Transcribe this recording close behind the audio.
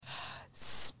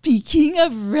Speaking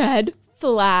of red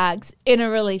flags in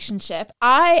a relationship,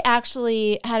 I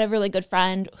actually had a really good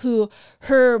friend who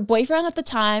her boyfriend at the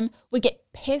time would get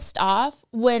pissed off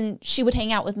when she would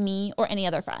hang out with me or any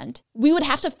other friend. We would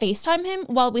have to FaceTime him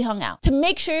while we hung out to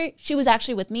make sure she was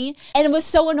actually with me. And it was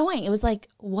so annoying. It was like,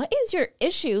 what is your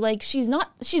issue? Like, she's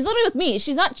literally with me.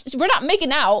 We're not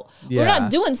making out. Yeah. We're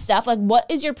not doing stuff. Like, what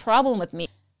is your problem with me?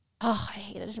 Oh, I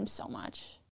hated him so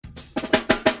much.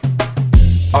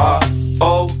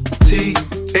 ROTN,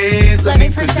 let me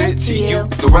present to you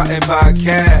the Rotten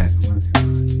Podcast.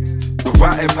 The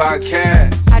Rotten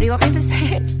Podcast. How do you want me to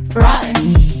say it?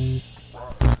 Rotten.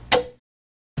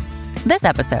 This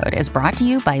episode is brought to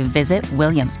you by Visit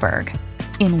Williamsburg.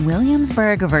 In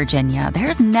Williamsburg, Virginia,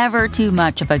 there's never too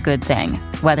much of a good thing.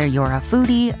 Whether you're a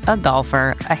foodie, a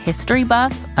golfer, a history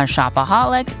buff, a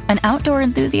shopaholic, an outdoor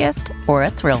enthusiast, or a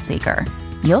thrill seeker,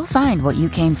 you'll find what you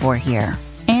came for here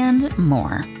and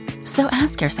more. So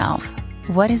ask yourself,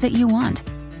 what is it you want?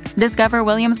 Discover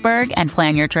Williamsburg and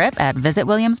plan your trip at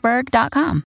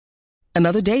visitwilliamsburg.com.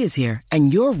 Another day is here,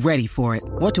 and you're ready for it.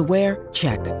 What to wear?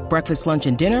 Check. Breakfast, lunch,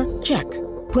 and dinner? Check.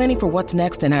 Planning for what's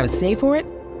next and how to save for it?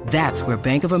 That's where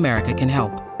Bank of America can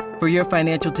help. For your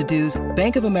financial to-dos,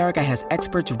 Bank of America has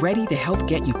experts ready to help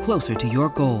get you closer to your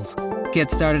goals. Get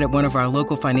started at one of our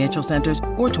local financial centers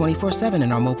or 24/7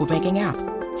 in our mobile banking app.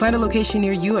 Find a location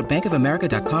near you at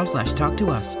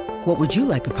bankofamerica.com/talktous. What would you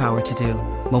like the power to do?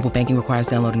 Mobile banking requires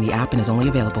downloading the app and is only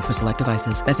available for select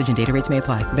devices. Message and data rates may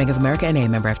apply. Bank of America N.A.,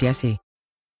 member FDIC.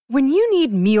 When you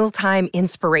need mealtime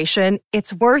inspiration,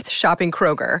 it's worth shopping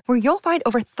Kroger, where you'll find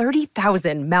over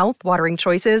 30,000 mouth-watering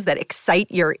choices that excite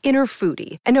your inner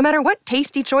foodie. And no matter what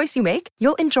tasty choice you make,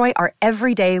 you'll enjoy our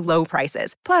everyday low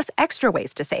prices, plus extra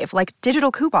ways to save, like digital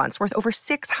coupons worth over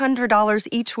 $600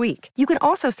 each week. You can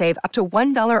also save up to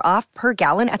 $1 off per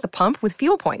gallon at the pump with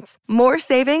fuel points. More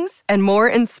savings and more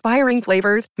inspiring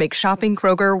flavors make shopping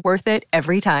Kroger worth it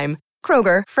every time.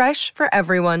 Kroger, fresh for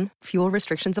everyone. Fuel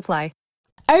restrictions apply.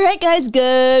 All right, guys,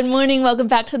 good morning. Welcome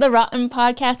back to the Rotten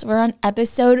Podcast. We're on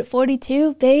episode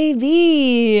 42,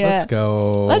 baby. Let's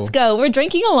go. We're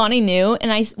drinking Alani Nu,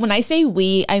 and when I say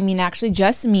we, I mean actually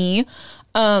just me.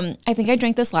 I think I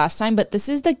drank this last time, but this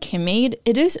is the Kim-Aid.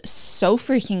 It is so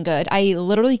freaking good. I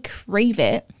literally crave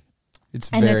it. It's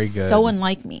very good. And it's so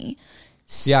unlike me.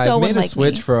 Yeah, so I've made a unlike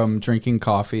switch me. from drinking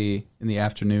coffee in the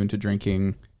afternoon to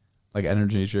drinking like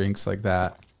energy drinks like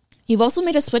that. You've also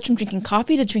made a switch from drinking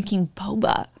coffee to drinking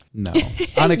boba. No,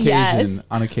 on occasion, Yes.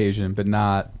 but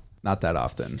not that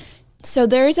often. So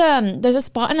there's a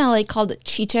spot in LA called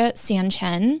Chicha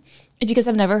Sanchen. If you guys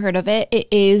have never heard of it, it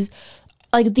is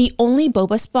like the only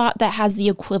boba spot that has the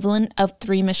equivalent of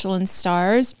 3 Michelin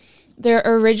stars. Their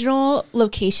original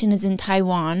location is in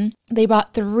Taiwan. They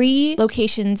brought 3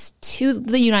 locations to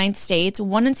the United States,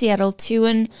 1 in Seattle, 2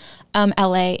 in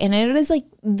LA, and it is like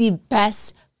the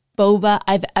best boba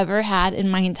I've ever had in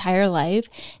my entire life.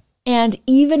 And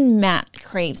even Matt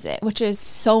craves it, which is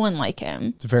so unlike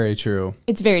him. It's very true.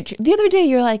 It's very true. The other day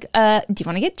you're like, do you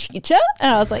want to get chicha?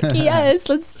 And I was like, yes,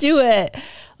 let's do it.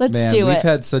 We've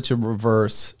had such a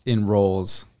reverse in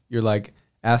roles. You're like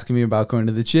asking me about going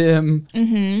to the gym,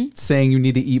 saying you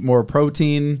need to eat more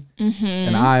protein.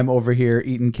 And I'm over here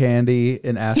eating candy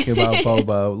and asking about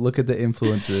boba. Look at the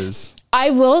influences. I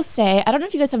will say, I don't know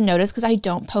if you guys have noticed because I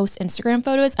don't post Instagram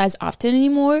photos as often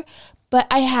anymore, but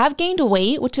I have gained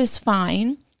weight, which is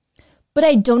fine. But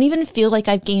I don't even feel like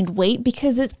I've gained weight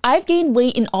because I've gained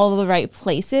weight in all the right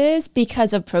places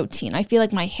because of protein. I feel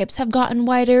like my hips have gotten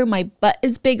wider, my butt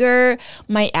is bigger,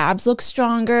 my abs look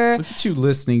stronger. Look at you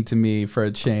listening to me for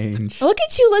a change. Look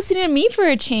at you listening to me for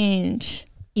a change.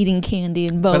 Eating candy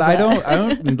and boba. But I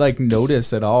don't like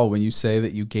notice at all when you say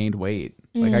that you gained weight.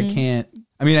 Like I can't.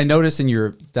 I mean, I notice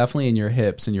definitely in your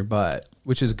hips and your butt,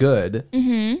 which is good,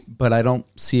 but I don't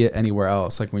see it anywhere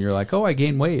else. Like when you're like, oh, I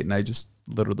gained weight, and I just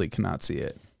literally cannot see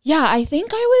it. Yeah, I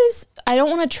think I don't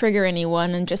want to trigger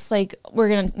anyone, and just like, we're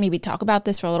going to maybe talk about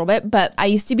this for a little bit, but I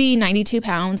used to be 92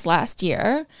 pounds last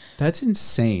year. That's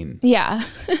insane. Yeah.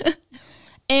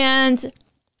 And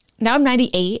now I'm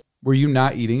 98. Were you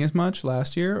not eating as much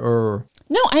last year, or?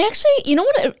 No, I actually, you know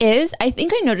what it is? I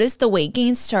think I noticed the weight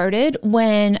gain started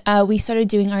when we started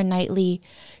doing our nightly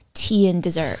tea and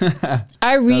dessert.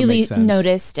 I really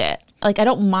noticed it. Like, I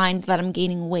don't mind that I'm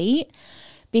gaining weight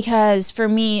because for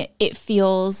me, it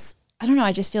feels, I don't know,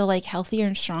 I just feel like healthier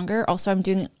and stronger. Also, I'm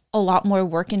doing a lot more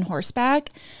work in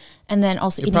horseback and then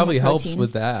also eating more protein. It probably helps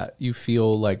with that. You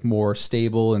feel like more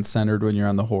stable and centered when you're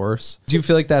on the horse. Do you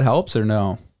feel like that helps or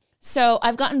no? So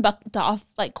I've gotten bucked off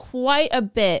like quite a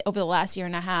bit over the last year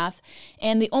and a half.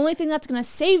 And the only thing that's going to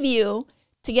save you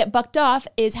to get bucked off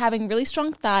is having really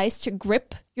strong thighs to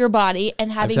grip your body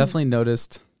and I've having definitely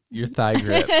noticed your thigh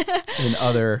grip in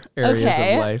other areas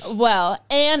of life. Well,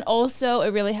 and also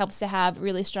it really helps to have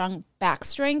really strong back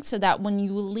strength so that when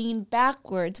you lean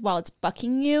backwards while it's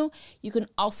bucking you, you can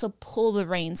also pull the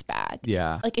reins back.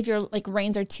 Yeah. Like if your like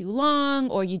reins are too long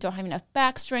or you don't have enough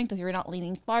back strength, if you're not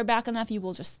leaning far back enough, you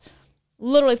will just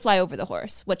literally fly over the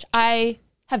horse, which I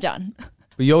have done.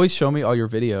 But you always show me all your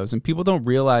videos, and people don't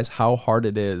realize how hard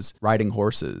it is riding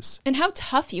horses. And how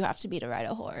tough you have to be to ride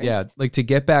a horse. Yeah, like to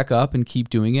get back up and keep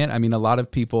doing it. I mean, a lot of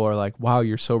people are like, wow,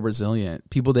 you're so resilient.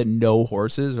 People that know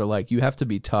horses are like, you have to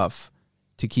be tough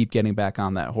to keep getting back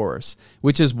on that horse,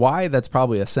 which is why that's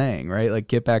probably a saying, right? Like,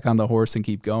 get back on the horse and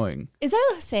keep going. Is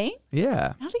that a saying?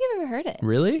 Yeah. I don't think I've ever heard it.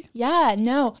 Really? Yeah,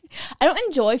 no. I don't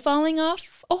enjoy falling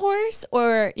off a horse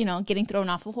or, getting thrown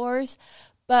off a horse.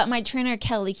 But my trainer,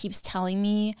 Kelly, keeps telling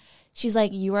me, she's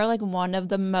like, you are like one of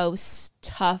the most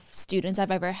tough students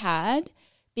I've ever had.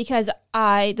 Because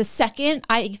the second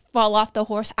I fall off the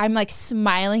horse, I'm like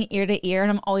smiling ear to ear. And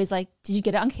I'm always like, did you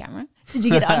get it on camera? Did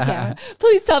you get it on camera?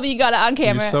 Please tell me you got it on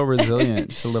camera. You're so resilient.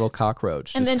 Just a little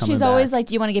cockroach. And then she's always like,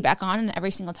 do you want to get back on? And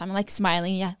every single time I'm like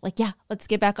smiling. Yeah, let's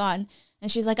get back on.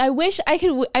 And she's like, I wish I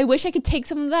could take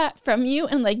some of that from you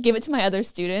and like give it to my other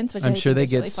students. Which I'm sure they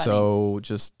is get really funny. so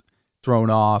just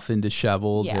thrown off and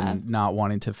disheveled and not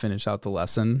wanting to finish out the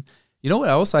lesson. You know what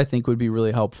else I think would be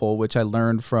really helpful, which I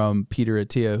learned from Peter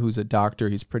Attia, who's a doctor.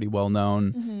 He's pretty well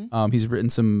known. He's written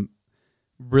some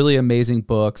really amazing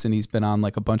books, and he's been on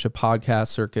like a bunch of podcast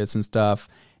circuits and stuff.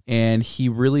 And he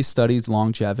really studies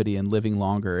longevity and living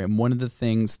longer. And one of the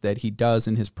things that he does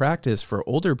in his practice for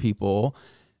older people,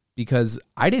 because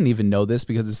I didn't even know this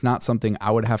because it's not something I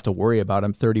would have to worry about.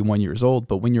 I'm 31 years old,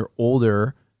 but when you're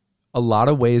older, a lot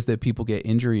of ways that people get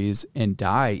injuries and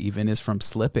die even is from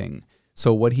slipping.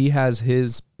 So what he has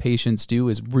his patients do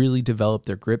is really develop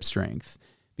their grip strength,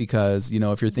 because,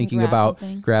 if you're thinking about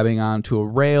grabbing onto a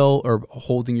rail or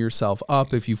holding yourself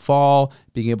up if you fall,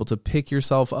 being able to pick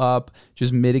yourself up,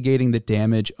 just mitigating the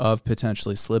damage of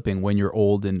potentially slipping when you're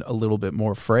old and a little bit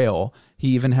more frail. He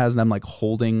even has them like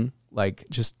holding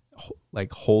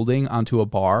onto a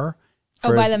bar.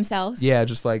 By themselves? Yeah,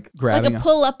 just like grabbing. Like a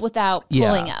pull up without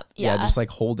pulling up. Yeah, just like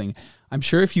holding. I'm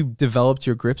sure if you developed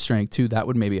your grip strength too, that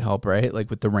would maybe help, right? Like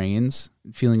with the reins,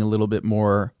 feeling a little bit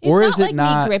more. It's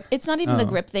not me grip. It's not even the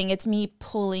grip thing. It's me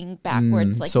pulling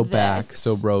backwards like so this. back,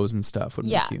 so rows and stuff would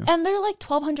make you. And they're like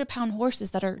 1,200-pound horses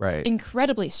that are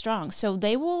incredibly strong. So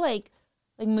they will like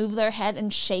move their head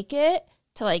and shake it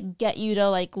to like get you to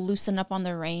like loosen up on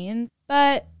the reins.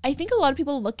 But I think a lot of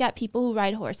people look at people who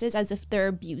ride horses as if they're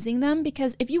abusing them,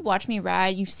 because if you watch me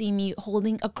ride, you see me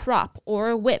holding a crop or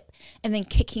a whip and then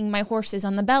kicking my horses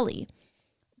on the belly.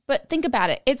 But think about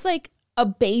it. It's like a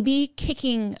baby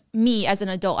kicking me as an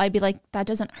adult. I'd be like, that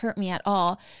doesn't hurt me at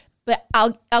all. But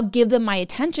I'll give them my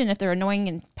attention if they're annoying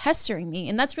and pestering me.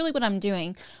 And that's really what I'm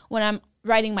doing when I'm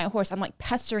riding my horse. I'm like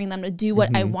pestering them to do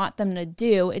what I want them to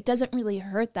do. It doesn't really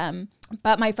hurt them.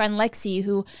 But my friend Lexi,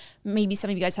 who maybe some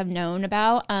of you guys have known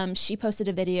about, she posted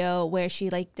a video where she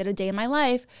like did a day in my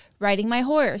life riding my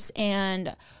horse.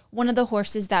 And one of the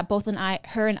horses that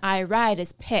her and I ride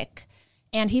is Pick.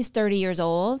 And he's 30 years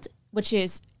old, which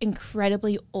is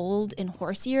incredibly old in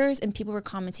horse years. And people were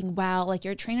commenting, wow, like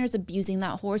your trainer is abusing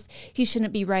that horse. He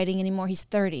shouldn't be riding anymore. He's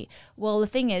 30. Well, the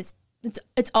thing is,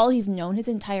 it's all he's known his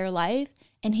entire life.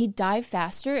 And he'd die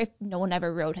faster if no one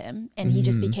ever rode him. And he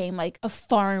just became like a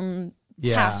farm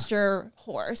pasture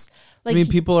horse. Like, I mean,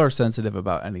 people are sensitive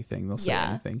about anything. They'll say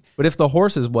anything. But if the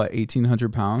horse is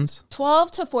 1,800 pounds?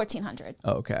 12 to 1,400.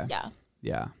 Oh, okay. Yeah.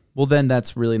 Yeah. Well, then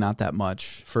that's really not that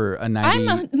much for a 90.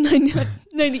 I'm a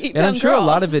 98 And I'm sure girl. a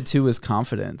lot of it too is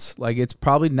confidence. Like it's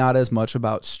probably not as much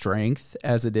about strength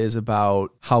as it is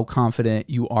about how confident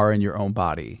you are in your own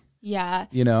body. Yeah.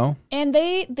 And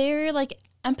they're like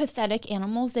empathetic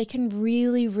animals. They can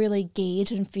really, really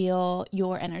gauge and feel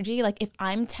your energy. Like if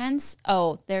I'm tense,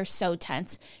 they're so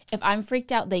tense. If I'm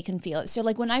freaked out, they can feel it. So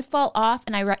like when I fall off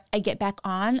and I get back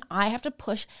on, I have to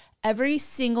push every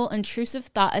single intrusive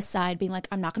thought aside, being like,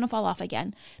 I'm not going to fall off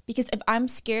again. Because if I'm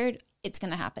scared, it's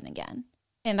going to happen again.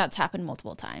 And that's happened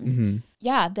multiple times.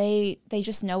 Yeah, they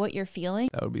just know what you're feeling.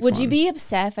 That would be Would fun. you be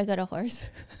upset if I got a horse?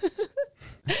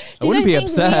 I wouldn't be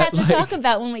things upset. We have to talk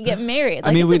about when we get married. Like,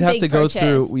 I mean, it's we'd a have big to go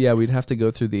purchase. we'd have to go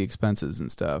through the expenses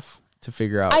and stuff to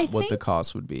figure out what the think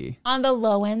cost would be. On the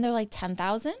low end, they're like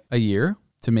 10,000. A year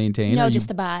to maintain? No, just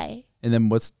to buy. And then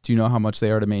do you know how much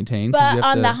they are to maintain? 'Cause But you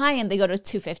have on the high end, they go to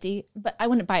 $250. But I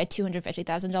wouldn't buy a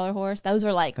 $250,000 horse. Those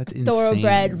are like That's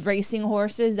thoroughbred insane. racing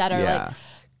horses that are like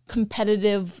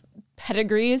competitive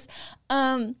pedigrees.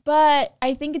 But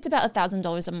I think it's about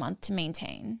 $1,000 a month to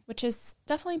maintain, which is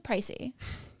definitely pricey.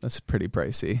 That's pretty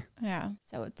pricey. Yeah.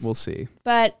 So We'll see.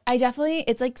 But I definitely,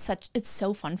 it's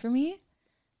so fun for me.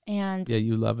 And yeah,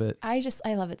 you love it. I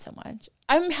love it so much.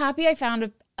 I'm happy I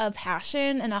found a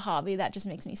passion and a hobby that just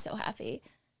makes me so happy.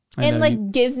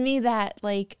 And gives me that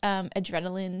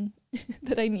adrenaline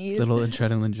that I need. Little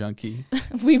adrenaline junkie.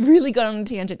 We really got on a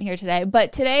tangent here today.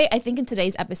 But today, I think in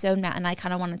today's episode, Matt and I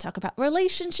kind of want to talk about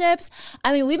relationships.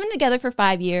 I mean, we've been together for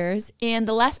 5 years. And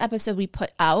the last episode we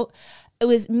put out, it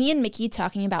was me and Mickey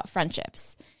talking about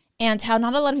friendships and how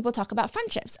not a lot of people talk about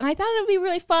friendships. And I thought it would be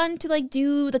really fun to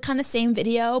do the kind of same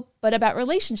video, but about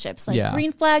relationships,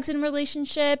 green flags in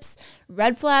relationships,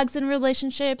 red flags in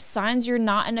relationships, signs you're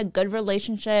not in a good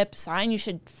relationship, sign you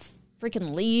should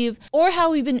freaking leave, or how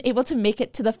we've been able to make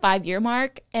it to the 5-year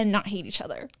mark and not hate each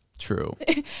other. True.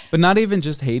 But not even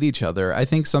just hate each other. I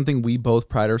think something we both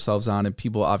pride ourselves on, and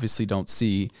people obviously don't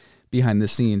see behind the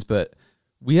scenes, but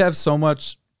we have so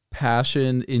much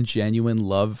passion and genuine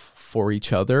love for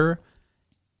each other,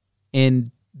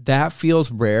 and that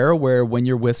feels rare, where when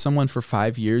you're with someone for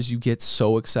 5 years you get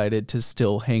so excited to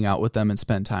still hang out with them and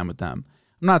spend time with them.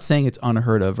 I'm not saying it's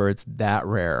unheard of or it's that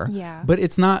rare, but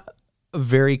it's not a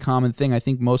very common thing. I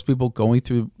think most people going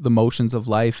through the motions of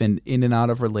life and in and out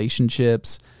of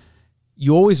relationships,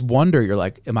 you always wonder, you're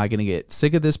like, am I going to get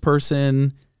sick of this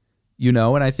person?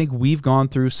 And I think we've gone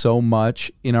through so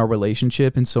much in our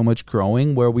relationship and so much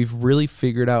growing, where we've really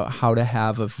figured out how to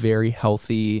have a very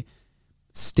healthy,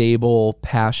 stable,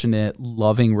 passionate,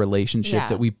 loving relationship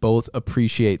that we both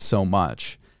appreciate so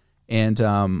much. And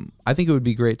I think it would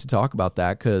be great to talk about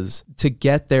that, because to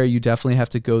get there, you definitely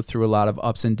have to go through a lot of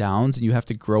ups and downs, and you have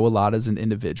to grow a lot as an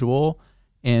individual.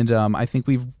 And I think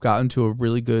we've gotten to a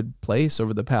really good place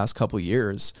over the past couple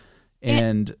years.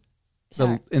 And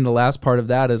in the last part of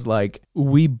that is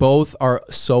we both are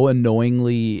so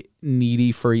annoyingly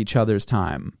needy for each other's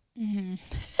time. Mm-hmm.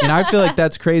 And I feel like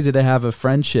that's crazy to have a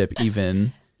friendship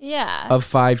even of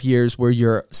 5 years where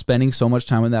you're spending so much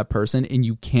time with that person and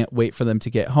you can't wait for them to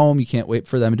get home. You can't wait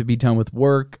for them to be done with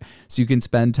work so you can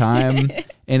spend time.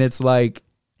 And it's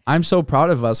I'm so proud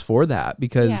of us for that,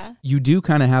 because you do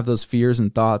kind of have those fears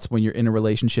and thoughts when you're in a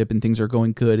relationship and things are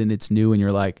going good and it's new, and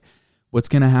you're like, what's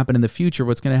going to happen in the future?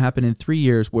 What's going to happen in 3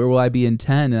 years? Where will I be in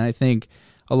 10? And I think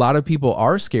a lot of people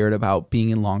are scared about being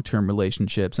in long-term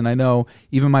relationships. And I know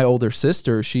even my older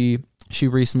sister, she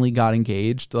recently got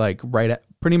engaged,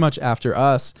 pretty much after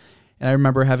us. And I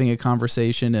remember having a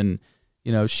conversation, and,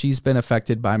 she's been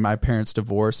affected by my parents'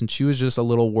 divorce. And she was just a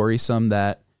little worrisome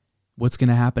that what's going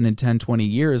to happen in 10, 20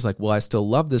 years? Will I still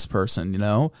love this person?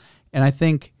 And I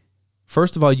think,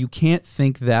 first of all, you can't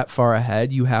think that far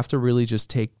ahead. You have to really just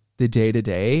take the day to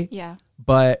day. Yeah.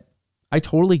 But I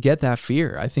totally get that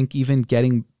fear. I think even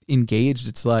getting engaged,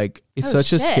 it's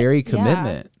such a scary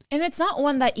commitment. Yeah. And it's not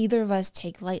one that either of us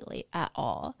take lightly at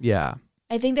all. Yeah.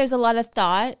 I think there's a lot of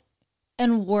thought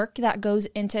and work that goes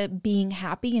into being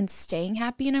happy and staying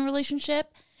happy in a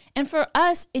relationship. And for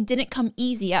us, it didn't come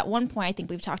easy. At one point, I think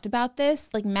we've talked about this.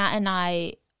 Matt and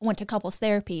I went to couples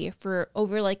therapy for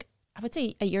over I would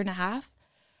say a year and a half.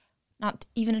 Not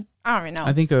even, I don't even know.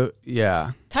 I think,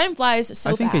 time flies so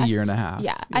fast. I think a year and a half.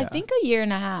 Yeah, I think a year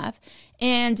and a half.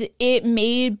 And it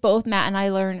made both Matt and I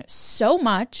learn so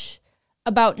much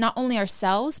about not only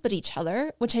ourselves, but each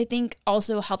other, which I think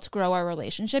also helped grow our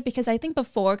relationship. Because I think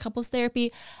before couples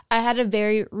therapy, I had a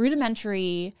very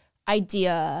rudimentary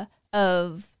idea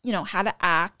of, how to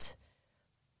act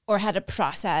or how to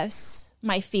process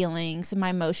my feelings and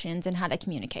my emotions and how to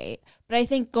communicate. But I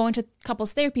think going to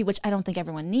couples therapy, which I don't think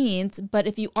everyone needs, but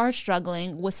if you are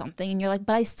struggling with something and you're like,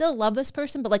 but I still love this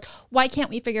person, but why can't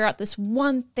we figure out this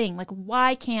one thing?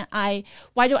 Why don't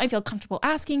I feel comfortable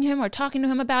asking him or talking to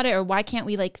him about it? Or why can't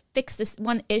we fix this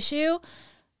one issue?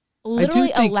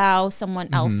 Literally allow someone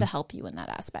else to help you in that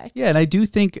aspect. Yeah, and I do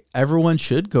think everyone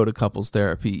should go to couples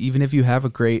therapy. Even if you have a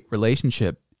great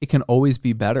relationship, it can always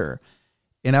be better.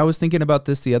 And I was thinking about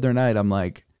this the other night. I'm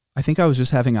like, I think I was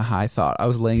just having a high thought. I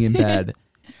was laying in bed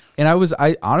and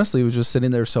I honestly was just sitting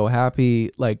there so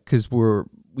happy, because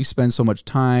we spend so much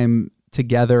time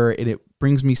together and it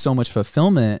brings me so much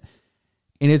fulfillment.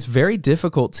 And it's very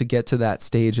difficult to get to that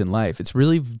stage in life. It's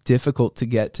really difficult to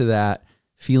get to that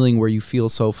feeling where you feel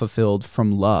so fulfilled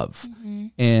from love. Mm-hmm.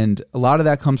 And a lot of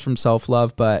that comes from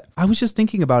self-love. But I was just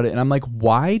thinking about it and I'm like,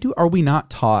 why are we not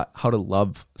taught how to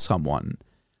love someone?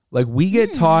 We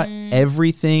get taught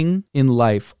everything in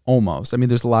life almost. I mean,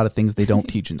 there's a lot of things they don't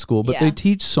teach in school, but they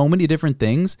teach so many different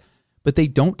things, but they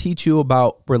don't teach you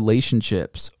about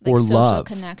relationships or social love.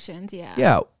 Connections, yeah.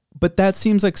 Yeah. But that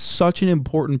seems like such an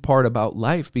important part about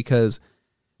life, because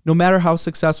no matter how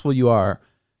successful you are,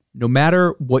 no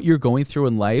matter what you're going through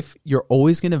in life, you're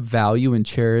always going to value and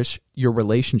cherish your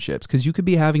relationships, because you could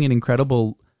be having an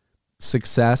incredible,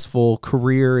 successful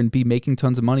career and be making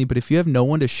tons of money. But if you have no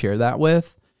one to share that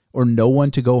with or no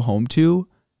one to go home to,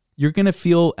 you're going to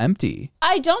feel empty.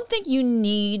 I don't think you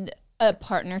need a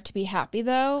partner to be happy,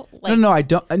 though. Like, No, I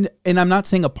don't. And I'm not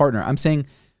saying a partner. I'm saying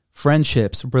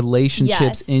friendships, relationships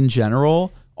Yes. in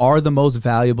general are the most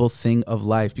valuable thing of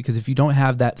life, because if you don't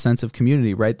have that sense of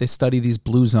community, right? They study these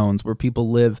blue zones where people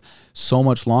live so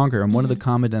much longer. And one of the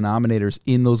common denominators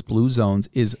in those blue zones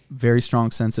is very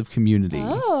strong sense of community.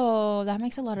 Oh, that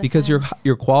makes a lot of Because sense.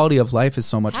 your quality of life is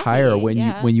so much Happy, higher when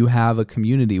yeah. you have a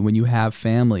community, when you have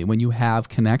family, when you have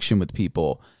connection with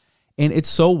people. And it's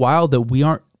so wild that we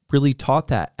aren't really taught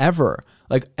that ever.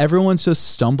 Like, everyone's just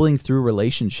stumbling through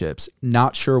relationships,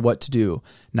 not sure what to do,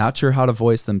 not sure how to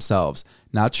voice themselves,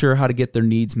 not sure how to get their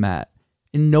needs met.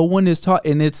 And no one is taught.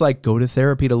 And it's like, go to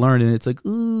therapy to learn. And it's like,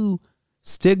 ooh,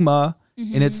 stigma.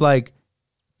 And it's like,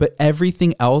 but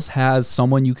everything else has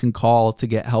someone you can call to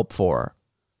get help for,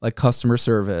 like customer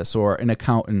service or an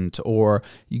accountant, or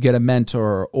you get a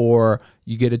mentor, or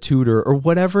you get a tutor, or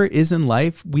whatever it is in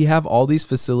life. We have all these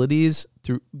facilities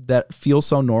through that feel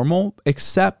so normal,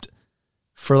 except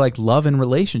for like love and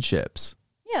relationships.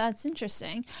 Yeah, that's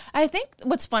interesting. I think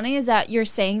what's funny is that you're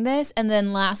saying this, and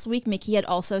then last week Mickey had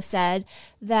also said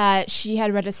that she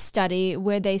had read a study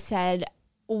where they said,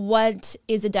 what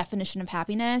is a definition of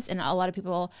happiness? And a lot of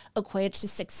people equate it to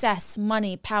success,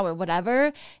 money, power,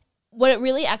 whatever. What it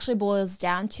really actually boils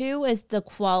down to is the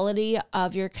quality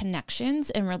of your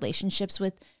connections and relationships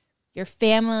with your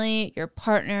family, your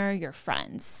partner, your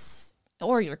friends,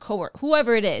 or your coworker,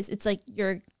 whoever it is. It's like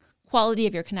your quality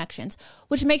of your connections,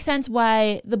 which makes sense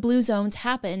why the blue zones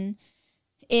happen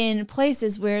in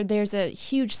places where there's a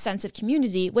huge sense of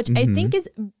community, which I think is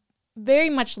very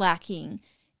much lacking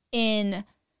in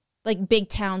like big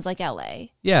towns like LA.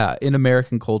 Yeah, in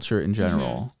American culture in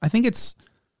general. I think it's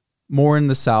more in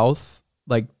the South.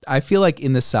 Like, I feel like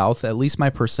in the South, at least my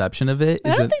perception of it But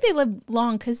is I don't that think they live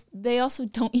long because they also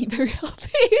don't eat very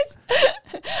healthy.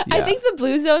 I Yeah. think the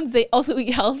blue zones, they also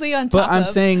eat healthy on top But I'm of.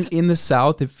 saying in the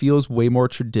South, it feels way more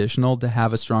traditional to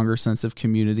have a stronger sense of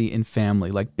community and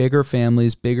family, like bigger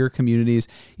families, bigger communities.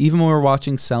 Even when we're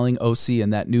watching Selling OC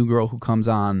and that new girl who comes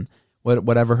on,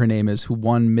 whatever her name is, who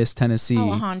won Miss Tennessee.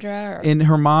 Alejandra. And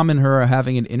her mom and her are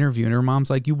having an interview, and her mom's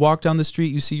like, you walk down the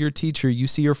street, you see your teacher, you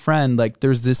see your friend. Like,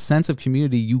 there's this sense of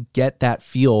community. You get that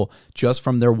feel just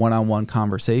from their one-on-one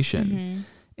conversation.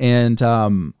 And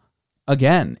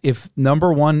again, if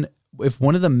one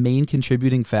of the main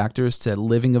contributing factors to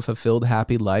living a fulfilled,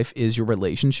 happy life is your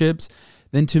relationships,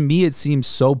 then to me it seems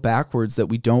so backwards that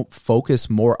we don't focus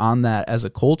more on that as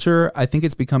a culture. I think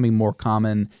it's becoming more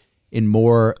common and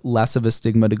less of a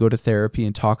stigma to go to therapy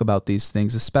and talk about these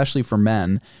things, especially for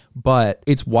men. But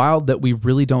it's wild that we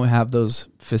really don't have those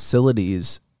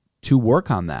facilities to work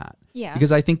on that. Yeah.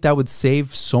 Because I think that would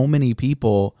save so many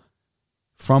people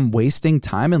from wasting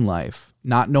time in life,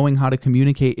 not knowing how to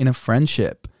communicate in a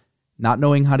friendship, not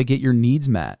knowing how to get your needs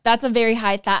met. That's a very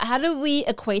high thought. How do we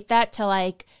equate that to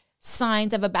like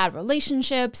signs of a bad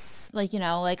relationships? Like,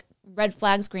 like red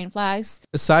flags, green flags.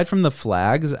 Aside from the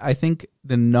flags, I think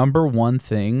the number one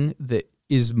thing that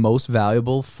is most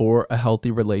valuable for a healthy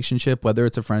relationship, whether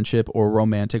it's a friendship or a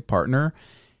romantic partner,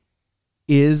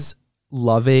 is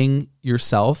loving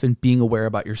yourself and being aware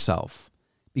about yourself.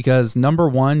 Because number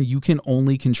one, you can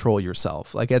only control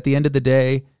yourself. Like, at the end of the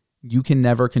day, you can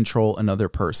never control another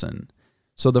person.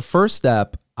 So the first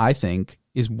step, I think,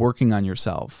 is working on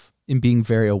yourself and being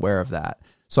very aware of that.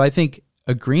 So I think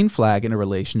a green flag in a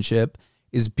relationship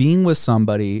is being with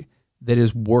somebody that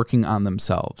is working on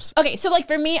themselves. Okay, so like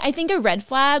for me, I think a red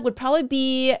flag would probably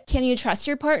be, can you trust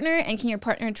your partner and can your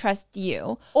partner trust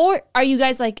you? Or are you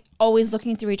guys like always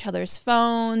looking through each other's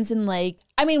phones and like,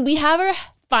 I mean, we have our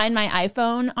Find My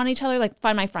iPhone on each other, like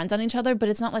Find My Friends on each other, but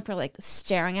it's not like we're like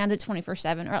staring at it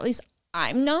 24/7, or at least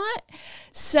I'm not.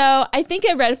 So I think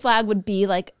a red flag would be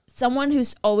like someone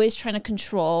who's always trying to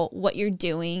control what you're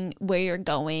doing, where you're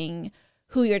going,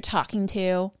 who you're talking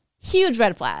to. Huge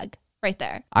red flag right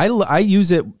there. I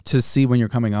use it to see when you're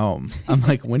coming home. I'm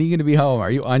like, when are you going to be home?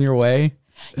 Are you on your way?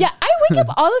 Yeah, I took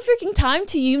up all the freaking time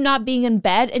to you not being in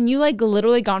bed and you like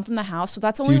literally gone from the house. So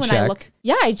that's only when I look.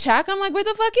 Yeah, I check. I'm like, where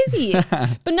the fuck is he?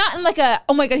 But not in like a,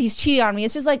 oh my God, he's cheating on me.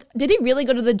 It's just like, did he really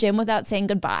go to the gym without saying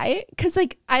goodbye? Because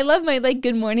like, I love my like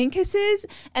good morning kisses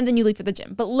and then you leave for the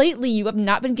gym. But lately you have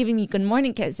not been giving me good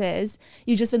morning kisses.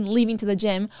 You've just been leaving to the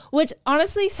gym, which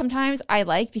honestly, sometimes I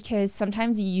like because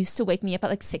sometimes you used to wake me up at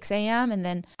like 6 a.m. and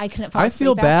then I couldn't fall asleep I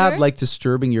feel bad after. like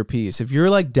disturbing your peace. If you're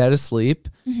like dead asleep,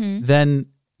 then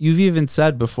you've even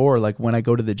said before, like when I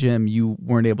go to the gym, you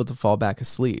weren't able to fall back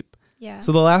asleep. Yeah.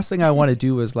 So the last thing I want to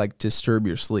do is like disturb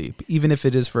your sleep, even if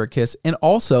it is for a kiss. And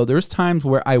also there's times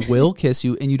where I will kiss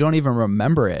you and you don't even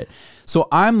remember it. So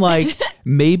I'm like,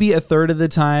 maybe a third of the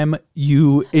time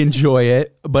you enjoy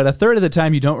it, but a third of the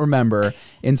time you don't remember.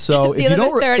 And so if you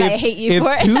don't, third, I hate you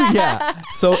for it. Yeah.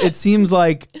 So it seems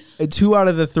like 2 out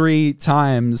of the 3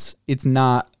 times it's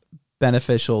not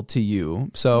beneficial to you.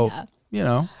 So, you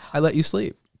know, I let you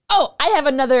sleep. Oh, I have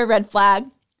another red flag.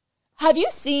 Have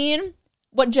you seen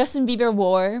what Justin Bieber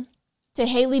wore to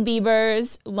Hailey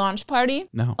Bieber's launch party?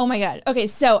 No. Oh my God. Okay,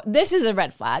 so this is a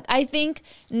red flag. I think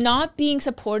not being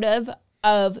supportive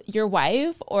of your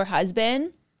wife or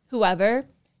husband, whoever,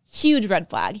 huge red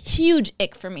flag, huge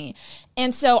ick for me.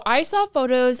 And so I saw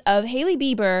photos of Hailey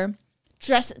Bieber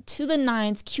dressed to the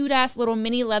nines, cute ass little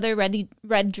mini leather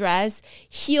red dress,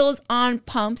 heels on,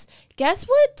 pumps. Guess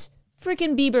what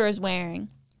freaking Bieber is wearing?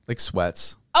 Like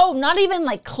sweats. Oh, not even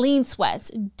like clean sweats.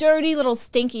 Dirty little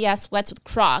stinky ass sweats with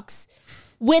Crocs.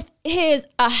 With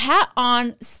a hat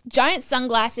on, giant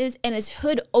sunglasses, and his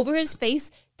hood over his face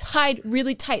tied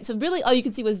really tight. So really all you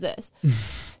could see was this.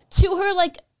 to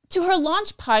her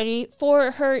launch party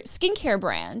for her skincare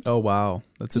brand. Oh, wow.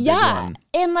 That's a big one.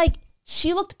 And like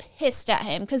she looked pissed at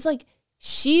him because like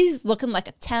she's looking like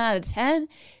a 10 out of 10.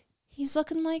 He's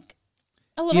looking like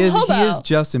a little hobo. He is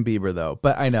Justin Bieber, though,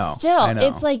 but I know. Still, I know.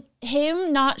 it's like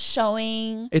him not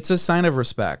showing. It's a sign of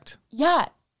respect. Yeah,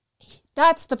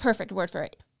 that's the perfect word for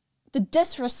it. The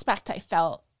disrespect I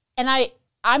felt. And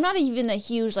I'm not even a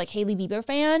huge like Hailey Bieber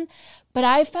fan, but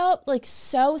I felt like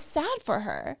so sad for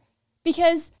her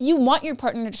because you want your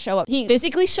partner to show up. He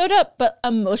physically showed up, but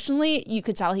emotionally, you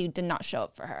could tell he did not show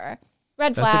up for her.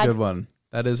 Red flag. That's a good one.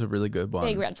 That is a really good one.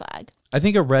 Big red flag. I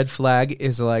think a red flag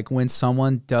is like when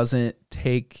someone doesn't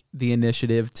take the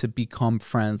initiative to become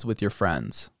friends with your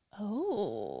friends.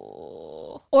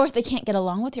 Oh. Or if they can't get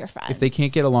along with your friends. If they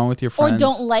can't get along with your friends. Or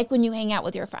don't like when you hang out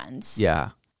with your friends.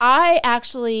 Yeah. I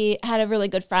actually had a really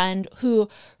good friend who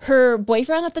her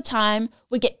boyfriend at the time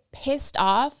would get pissed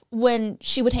off when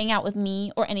she would hang out with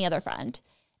me or any other friend.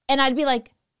 And I'd be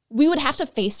like, we would have to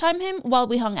FaceTime him while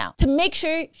we hung out to make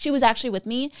sure she was actually with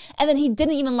me. And then he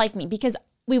didn't even like me because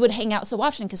we would hang out so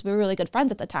often because we were really good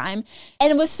friends at the time.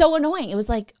 And it was so annoying. It was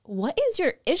like, what is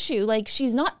your issue? Like,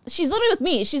 she's literally with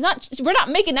me. We're not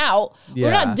making out. Yeah.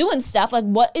 We're not doing stuff. Like,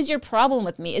 what is your problem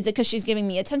with me? Is it because she's giving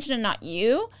me attention and not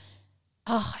you?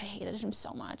 Oh, I hated him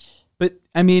so much. But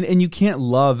I mean, and you can't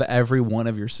love every one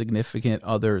of your significant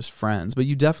other's friends, but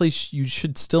you definitely, you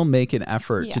should still make an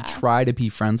effort to try to be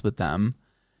friends with them.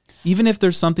 Even if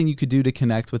there's something you could do to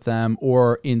connect with them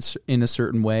or in a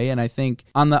certain way. And I think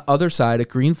on the other side, a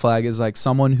green flag is like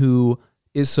someone who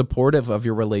is supportive of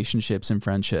your relationships and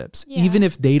friendships, even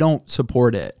if they don't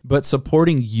support it. But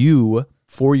supporting you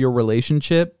for your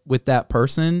relationship with that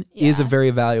person is a very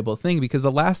valuable thing, because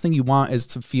the last thing you want is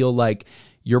to feel like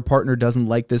your partner doesn't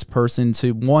like this person. So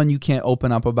 1, you can't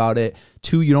open up about it.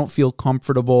 2, you don't feel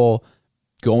comfortable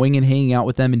going and hanging out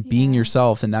with them and being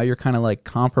yourself. And now you're kind of like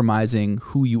compromising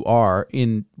who you are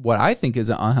in what I think is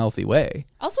an unhealthy way.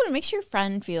 Also, it makes your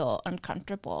friend feel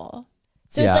uncomfortable.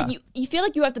 So it's like you feel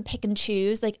like you have to pick and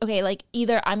choose. Like, okay, like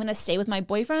either I'm going to stay with my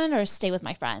boyfriend or stay with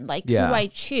my friend. Like, who do I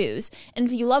choose? And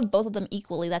if you love both of them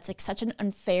equally, that's like such an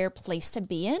unfair place to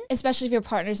be in, especially if your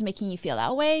partner's making you feel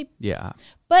that way. Yeah.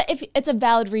 But if it's a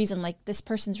valid reason, like this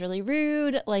person's really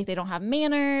rude, like they don't have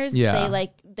manners,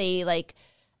 they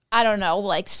I don't know,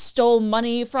 like stole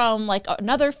money from like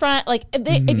another friend. Like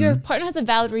if your partner has a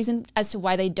valid reason as to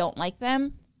why they don't like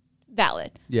them,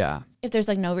 valid. Yeah. If there's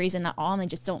like no reason at all and they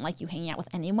just don't like you hanging out with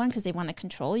anyone because they want to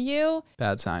control you.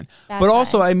 Bad sign.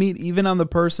 Also, I mean, even on the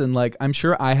person, like I'm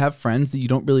sure I have friends that you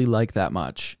don't really like that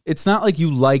much. It's not like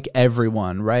you like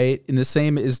everyone, right? And the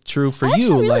same is true for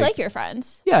you. I really like your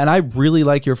friends. Yeah, and I really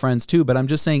like your friends too, but I'm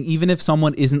just saying, even if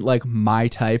someone isn't like my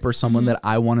type or someone that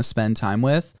I want to spend time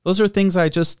with, those are things I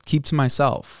just keep to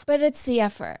myself. But it's the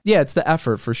effort. Yeah, it's the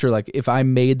effort for sure. Like if I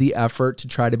made the effort to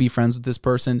try to be friends with this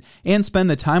person and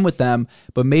spend the time with them,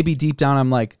 but maybe deep down I'm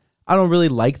like, I don't really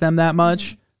like them that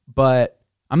much, but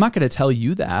I'm not going to tell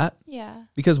you that. Yeah.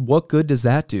 Because what good does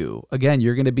that do? Again,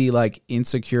 you're going to be like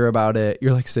insecure about it.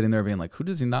 You're like sitting there being like, who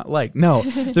does he not like? No,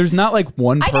 there's not like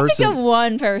one person. I can think of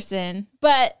one person,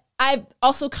 but I've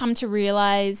also come to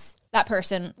realize that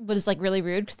person was like really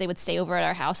rude because they would stay over at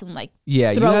our house and like you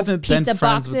haven't been pizza friends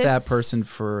boxes with that person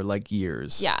for like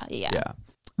years. Yeah.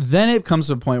 Then it comes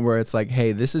to a point where it's like,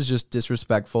 hey, this is just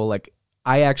disrespectful. Like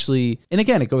I actually, and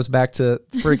again, it goes back to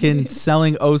freaking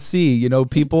selling OC, you know,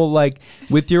 people like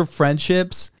with your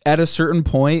friendships at a certain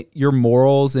point, your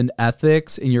morals and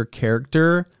ethics and your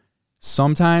character.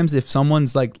 Sometimes if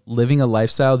someone's like living a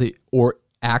lifestyle that, or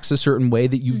acts a certain way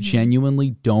that you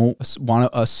genuinely don't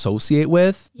want to associate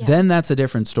with, then that's a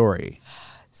different story.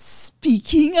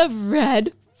 Speaking of red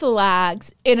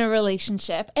flags in a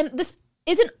relationship, and this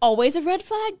isn't always a red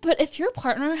flag, but if your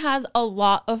partner has a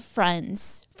lot of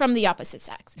friends from the opposite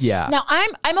sex. Yeah. Now,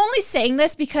 I'm only saying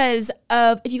this because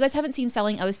of, if you guys haven't seen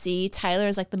Selling OC, Tyler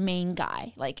is like the main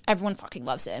guy. Like everyone fucking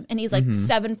loves him. And he's like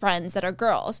 7 friends that are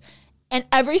girls. And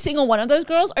every single one of those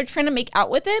girls are trying to make out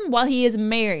with him while he is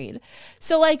married.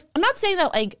 So, like, I'm not saying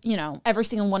that, like, you know, every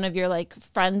single one of your, like,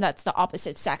 friend that's the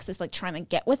opposite sex is, like, trying to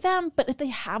get with them. But if they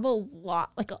have a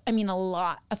lot, like, a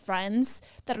lot of friends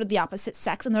that are the opposite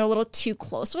sex and they're a little too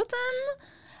close with them,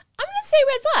 I'm going to say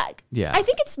red flag. Yeah. I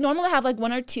think it's normal to have, like,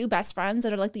 1 or 2 best friends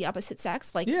that are, like, the opposite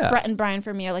sex. Like, Brett and Brian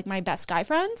for me are, like, my best guy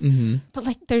friends. But,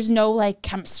 like, there's no, like,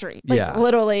 chemistry. Like,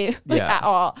 literally, like, at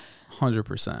all.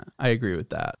 100%. I agree with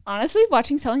that. Honestly,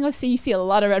 watching Selling OC, you see a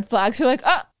lot of red flags. You're like,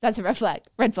 oh, that's a red flag,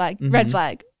 red flag, red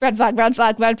flag, red flag, red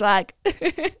flag, red flag.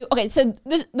 Okay, so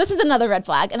this is another red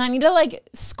flag, and I need to like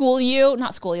not school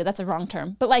you, that's a wrong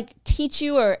term, but like teach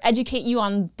you or educate you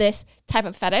on this type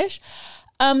of fetish.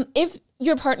 If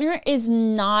your partner is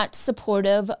not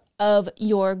supportive of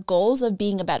your goals of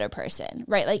being a better person,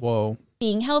 right? Like, whoa.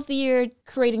 Being healthier,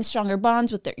 creating stronger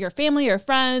bonds with your family or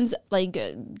friends, like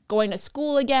going to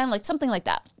school again, like something like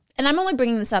that. And I'm only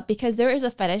bringing this up because there is a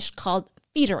fetish called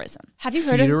feederism. Have you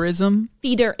heard of feederism?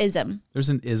 Feederism. There's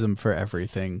an ism for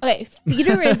everything. Okay,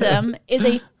 feederism is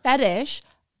a fetish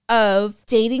of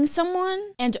dating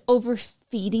someone and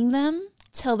overfeeding them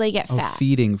till they get fat.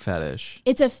 Feeding fetish.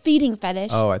 It's a feeding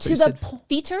fetish. Oh, I thought you said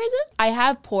feederism? I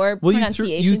have poor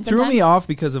pronunciation. You threw me off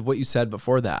because of what you said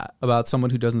before that about someone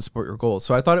who doesn't support your goals.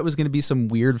 So I thought it was going to be some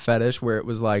weird fetish where it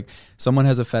was like someone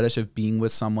has a fetish of being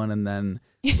with someone and then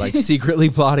like secretly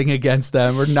plotting against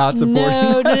them or not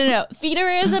supporting them. No.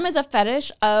 Feederism is a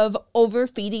fetish of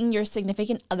overfeeding your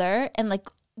significant other and like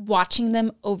watching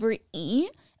them overeat.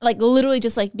 Like literally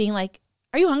just like being like,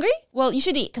 are you hungry? Well, you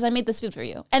should eat because I made this food for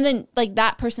you. And then like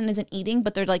that person isn't eating,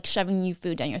 but they're like shoving you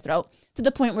food down your throat to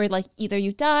the point where like either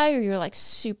you die or you're like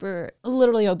super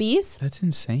literally obese. That's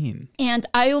insane. And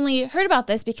I only heard about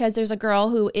this because there's a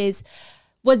girl who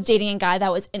was dating a guy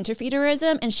that was into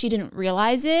feederism and she didn't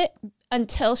realize it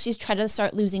until she's tried to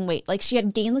start losing weight. Like she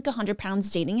had gained like 100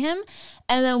 pounds dating him.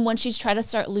 And then when she's tried to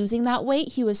start losing that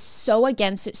weight, he was so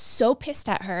against it, so pissed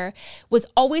at her, was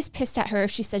always pissed at her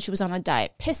if she said she was on a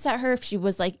diet, pissed at her if she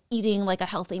was like eating like a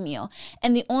healthy meal.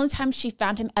 And the only time she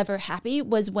found him ever happy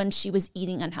was when she was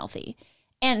eating unhealthy.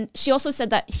 And she also said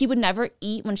that he would never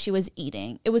eat when she was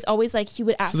eating. It was always like he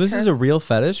would ask her. So this is a real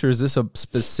fetish or is this a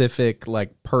specific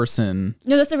like person?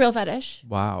 No, that's a real fetish.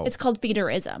 Wow. It's called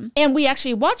feederism. And we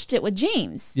actually watched it with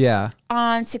James. Yeah.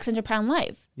 On 600 Pound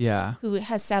Life. Yeah. Who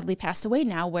has sadly passed away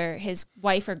now, where his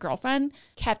wife or girlfriend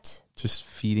kept just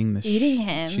feeding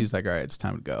him. She's like, all right, it's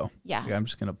time to go. Yeah. I'm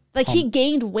just going to. Like he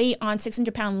gained weight on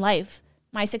 600 Pound Life.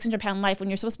 My 600 Pound Life when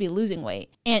you're supposed to be losing weight.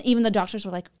 And even the doctors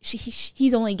were like,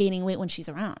 he's only gaining weight when she's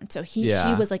around. So she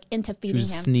was like into feeding him.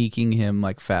 Sneaking him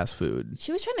like fast food.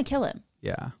 She was trying to kill him.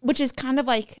 Yeah. Which is kind of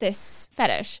like this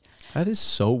fetish. That is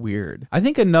so weird. I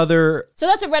think another. So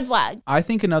that's a red flag. I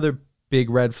think another big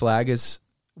red flag is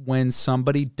when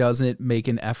somebody doesn't make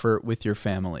an effort with your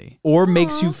family or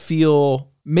makes you feel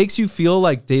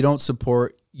like they don't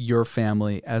support your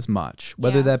family as much,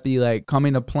 whether that be like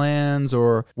coming to plans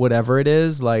or whatever it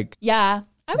is. Like, yeah,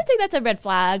 I would say that's a red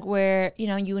flag where, you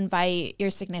know, you invite your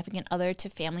significant other to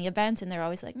family events and they're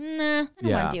always like, nah, I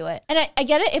don't want to do it. And I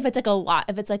get it if it's like a lot,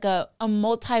 if it's like a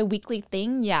multi-weekly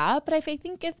thing. Yeah. But I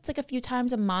think if it's like a few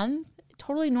times a month,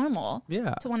 totally normal.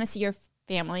 Yeah. To want to see your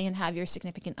family and have your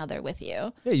significant other with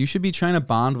you. Yeah, you should be trying to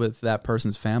bond with that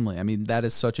person's family. I mean, that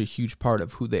is such a huge part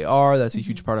of who they are. That's a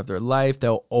huge part of their life.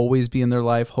 They'll always be in their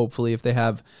life, hopefully, if they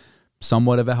have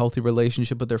somewhat of a healthy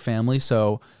relationship with their family.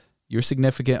 So your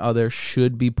significant other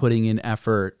should be putting in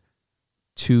effort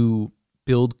to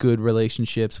build good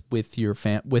relationships with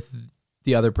with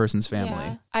the other person's family.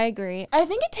 Yeah, I agree. I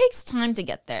think it takes time to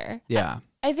get there. Yeah.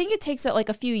 I think it takes like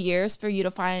a few years for you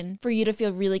to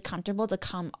feel really comfortable to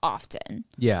come often.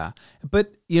 Yeah.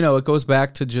 But, it goes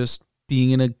back to just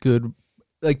being in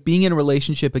a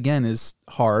relationship again is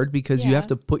hard because you have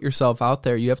to put yourself out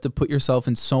there. You have to put yourself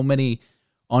in so many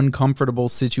uncomfortable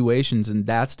situations, and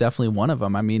that's definitely one of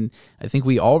them. I mean, I think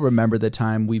we all remember the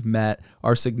time we've met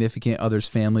our significant other's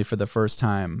family for the first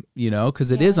time,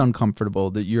 because it is uncomfortable,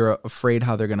 that you're afraid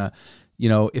how they're going to,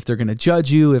 if they're going to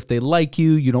judge you, if they like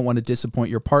you, you don't want to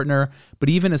disappoint your partner. But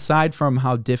even aside from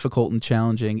how difficult and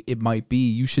challenging it might be,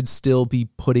 you should still be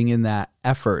putting in that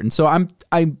effort. And so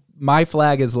my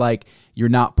flag is like, you're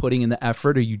not putting in the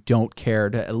effort, or you don't care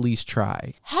to at least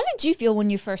try. How did you feel when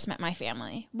you first met my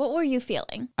family? What were you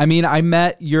feeling? I mean, I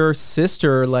met your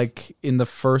sister like in the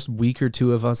first week or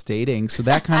two of us dating. So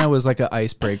that kind of was like an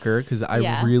icebreaker because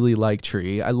I really like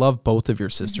Tree. I love both of your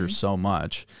sisters so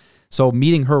much. So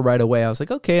meeting her right away, I was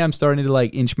like, okay, I'm starting to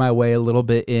like inch my way a little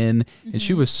bit in. And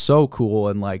she was so cool.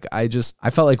 And like, I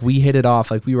felt like we hit it off.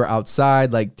 Like we were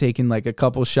outside, like taking like a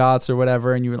couple shots or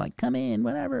whatever. And you were like, come in,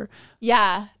 whatever.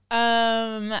 Yeah.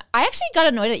 I actually got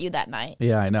annoyed at you that night.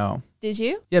 Yeah, I know. Did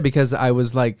you? Yeah, because I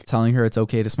was like telling her it's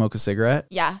okay to smoke a cigarette.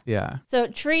 Yeah. Yeah. So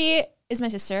Tree is my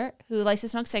sister who likes to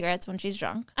smoke cigarettes when she's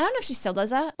drunk. I don't know if she still does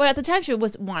that, but at the time she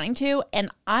was wanting to,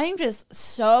 and I'm just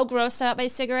so grossed out by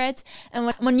cigarettes.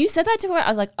 And when you said that to her, I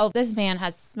was like, oh, this man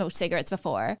has smoked cigarettes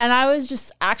before. And I was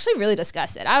just actually really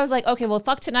disgusted. I was like, okay, well,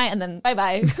 fuck tonight, and then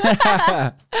bye-bye.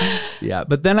 Yeah,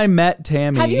 but then I met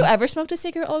Tammy. Have you ever smoked a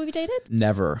cigarette while we dated?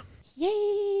 Never.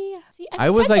 Yay. See, I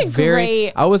was like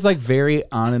very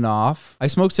on and off. I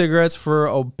smoked cigarettes for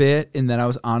a bit, and then I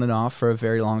was on and off for a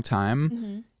very long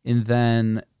time. And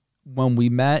then when we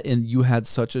met and you had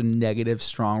such a negative,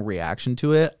 strong reaction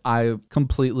to it, I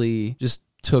completely just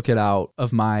took it out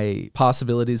of my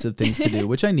possibilities of things to do,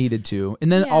 which I needed to.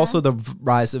 And then also the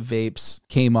rise of vapes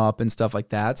came up and stuff like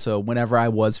that. So whenever I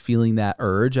was feeling that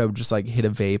urge, I would just like hit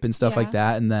a vape and stuff like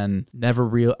that. And then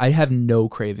I have no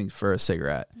cravings for a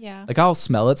cigarette. Yeah. Like I'll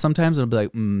smell it sometimes and I'll be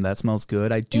like, that smells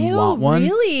good. I do want one.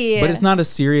 Really? But it's not a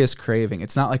serious craving.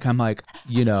 It's not like I'm like,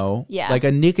 like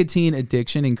a nicotine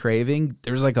addiction and craving,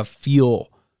 there's like a feel.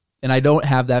 And I don't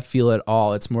have that feel at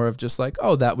all. It's more of just like,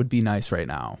 oh, that would be nice right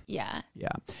now. Yeah. Yeah.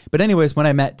 But anyways, when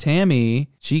I met Tammy,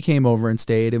 she came over and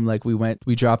stayed, and like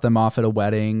we dropped them off at a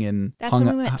wedding, and that's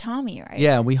when we met Tommy, right?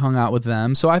 Yeah, we hung out with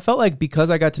them. So I felt like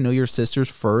because I got to know your sisters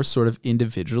first, sort of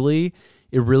individually,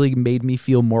 it really made me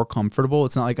feel more comfortable.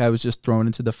 It's not like I was just thrown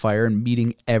into the fire and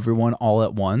meeting everyone all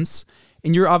at once.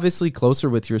 And you're obviously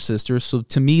closer with your sisters. So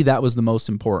to me, that was the most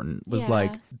important, was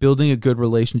like building a good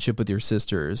relationship with your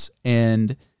sisters.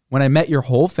 And when I met your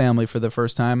whole family for the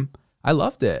first time, I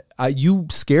loved it. You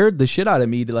scared the shit out of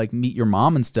me to like meet your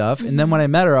mom and stuff. And then when I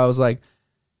met her, I was like,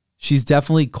 she's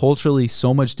definitely culturally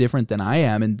so much different than I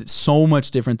am and so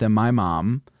much different than my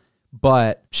mom.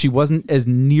 But she wasn't as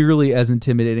nearly as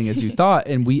intimidating as you thought.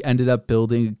 And we ended up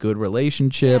building a good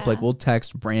relationship. Like we'll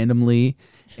text randomly.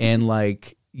 And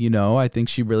like, I think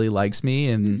she really likes me.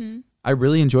 And I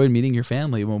really enjoyed meeting your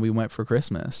family when we went for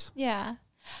Christmas. Yeah.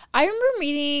 I remember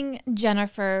meeting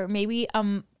Jennifer maybe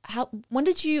when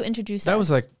did you introduce us? That was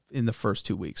like in the first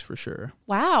 2 weeks for sure.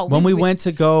 Wow. When we went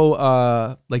to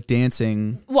go like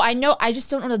dancing. Well, I know, I just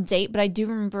don't know the date, but I do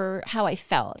remember how I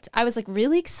felt. I was like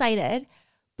really excited.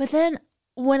 But then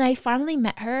when I finally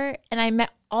met her and I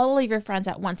met all of your friends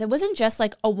at once, it wasn't just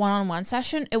like a one-on-one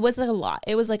session. It was like a lot.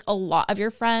 It was like a lot of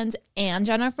your friends and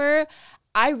Jennifer.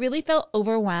 I really felt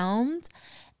overwhelmed.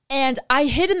 And I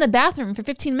hid in the bathroom for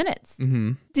 15 minutes.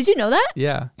 Did you know that?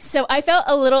 Yeah. So I felt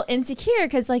a little insecure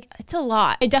because like it's a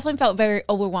lot. I definitely felt very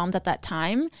overwhelmed at that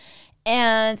time.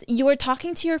 And you were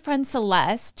talking to your friend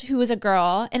Celeste, who was a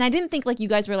girl. And I didn't think like you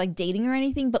guys were like dating or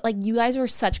anything, but like you guys were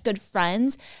such good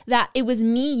friends that it was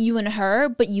me, you, and her,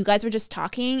 but you guys were just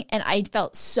talking. And I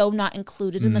felt so not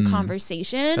included in the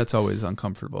conversation. That's always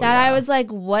uncomfortable. That I was like,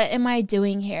 what am I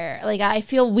doing here? Like, I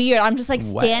feel weird. I'm just like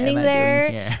standing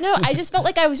there. No, I just felt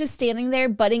like I was just standing there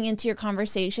butting into your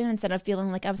conversation instead of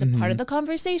feeling like I was a part of the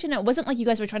conversation. It wasn't like you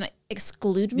guys were trying to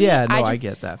exclude me. Yeah, no, I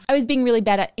get that. I was being really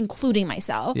bad at including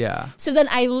myself. Yeah. So then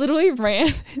I literally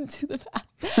ran into the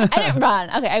bathroom. I didn't run.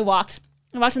 Okay, I walked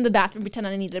in the bathroom,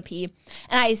 pretending I needed to pee.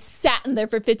 And I sat in there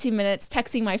for 15 minutes,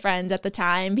 texting my friends at the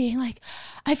time, being like,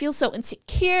 I feel so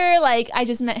insecure. Like, I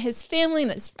just met his family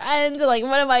and his friends. Like,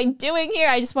 what am I doing here?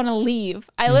 I just want to leave.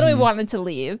 I literally wanted to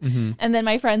leave. And then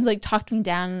my friends, like, talked me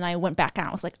down, and I went back out.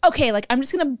 I was like, okay, like, I'm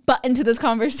just going to butt into this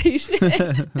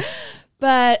conversation.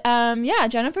 But yeah,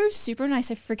 Jennifer's super nice.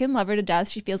 I freaking love her to death.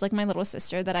 She feels like my little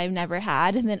sister that I've never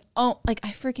had. And then, I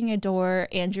freaking adore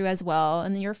Andrew as well.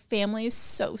 And then your family is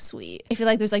so sweet. I feel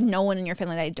like there's like no one in your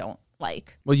family that I don't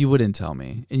like. Well, you wouldn't tell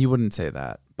me, and you wouldn't say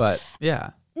that. But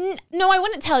yeah. No, I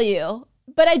wouldn't tell you.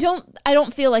 But I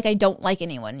don't feel like I don't like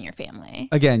anyone in your family.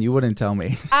 Again, you wouldn't tell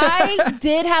me. I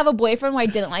did have a boyfriend where I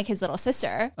didn't like his little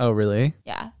sister. Oh, really?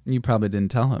 Yeah. You probably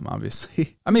didn't tell him,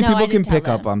 obviously. I mean, No, people I can didn't pick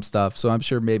tell up them. on stuff, so I'm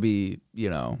sure maybe,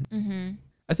 Mm-hmm.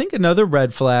 I think another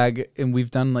red flag, and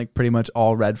we've done like pretty much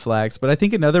all red flags, but I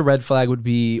think another red flag would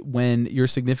be when your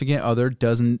significant other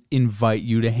doesn't invite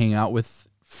you to hang out with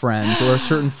friends or a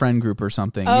certain friend group or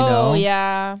something, you know? Oh,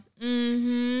 yeah.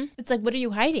 Mm-hmm. It's like, what are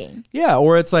you hiding? Yeah,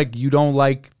 or it's like you don't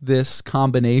like this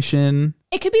combination.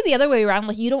 It could be the other way around.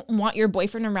 Like, you don't want your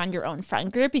boyfriend around your own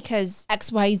friend group because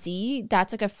XYZ,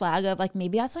 that's like a flag of like,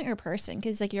 maybe that's not your person.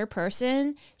 Because like your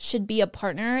person should be a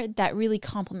partner that really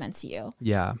compliments you.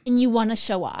 Yeah. And you want to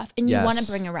show off and you Yes. want to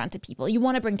bring around to people. You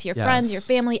want to bring to your Yes. friends, your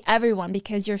family, everyone,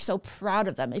 because you're so proud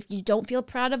of them. If you don't feel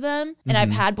proud of them, and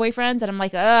I've had boyfriends and I'm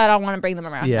like, I don't want to bring them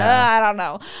around. Yeah. I don't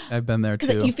know. I've been there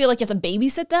Because too. you feel like you have to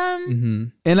babysit them.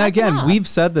 And Cut them again, off. we've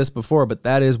said this before, but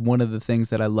that is one of the things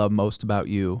that I love most about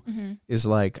you is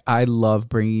like, I love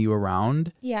bringing you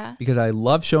around Yeah. because I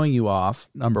love showing you off.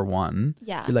 Number one,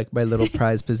 Yeah. you're like my little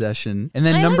prized possession. And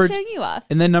then I number love showing you off.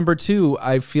 And then number two,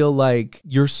 I feel like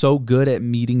you're so good at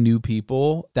meeting new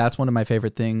people. That's one of my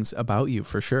favorite things about you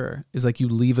for sure. Is like you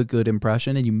leave a good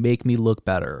impression and you make me look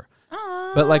better.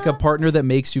 But like a partner that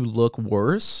makes you look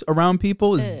worse around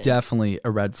people is definitely a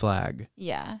red flag.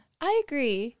 Yeah, I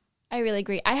agree. I really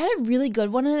agree. I had a really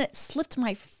good one and it slipped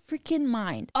my freaking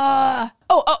mind.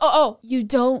 Oh. You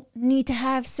don't need to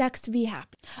have sex to be happy.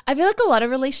 I feel like a lot of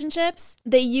relationships,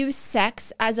 they use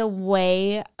sex as a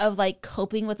way of like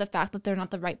coping with the fact that they're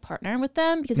not the right partner with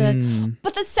them because they're like,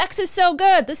 but the sex is so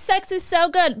good. The sex is so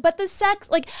good. But the sex,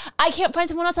 like, I can't find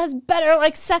someone else that has better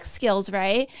like sex skills,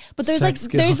 right? But there's Sex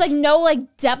there's skills. no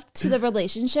like depth to the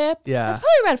relationship. Yeah. That's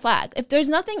probably a red flag. If there's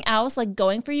nothing else like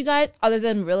going for you guys other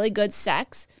than really good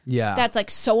sex, Yeah. that's like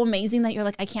so amazing that you're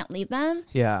like, I can't leave them.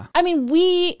 Yeah. I mean,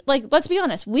 we like, let's be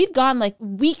honest, we've gone like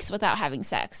weeks without having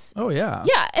sex. Oh yeah.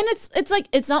 Yeah, and it's like,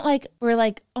 it's not like we're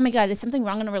like, oh my god, is something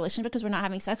wrong in a relationship because we're not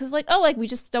having sex? It's like, oh, like we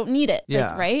just don't need it. Yeah.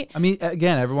 Like, right? I mean,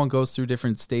 again, everyone goes through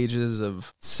different stages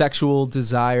of sexual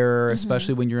desire,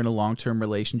 especially when you're in a long-term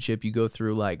relationship. You go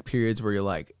through like periods where you're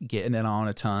like getting it on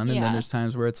a ton. And Yeah. then there's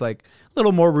times where it's like a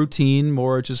little more routine,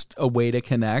 more just a way to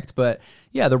connect. But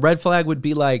yeah, the red flag would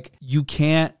be like, you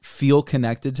can't feel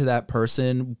connected to that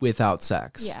person without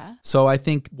sex. Yeah. So I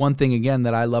think one thing, again,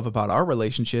 that I love about our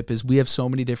relationship is we have so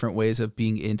many different ways of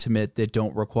being intimate that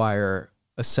don't require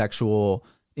a sexual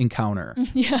encounter.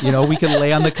 You know, we can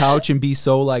lay on the couch and be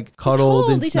so like cuddled hold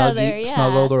and each other, yeah.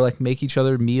 snuggled, or like make each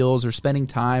other meals or spending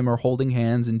time or holding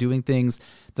hands and doing things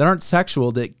that aren't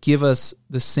sexual that give us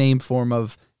the same form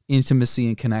of intimacy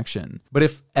and connection. But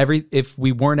if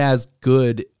we weren't as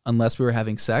good unless we were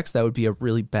having sex, that would be a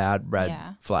really bad red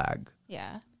Yeah. flag.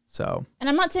 Yeah. So And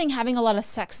I'm not saying having a lot of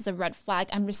sex is a red flag.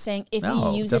 I'm just saying if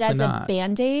No, you use it as definitely a not.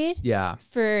 band-aid yeah.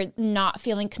 for not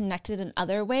feeling connected in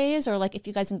other ways, or like if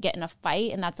you guys can get in a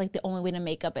fight and that's like the only way to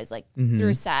make up is like Mm-hmm.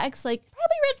 through sex, like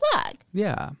probably red flag.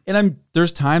 Yeah. And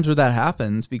there's times where that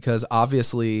happens because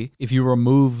obviously if you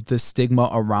remove the stigma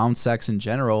around sex in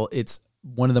general, it's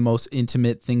one of the most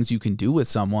intimate things you can do with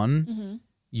someone.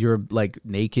 You're like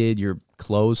naked, you're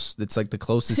close. It's like the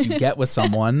closest you get with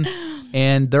someone.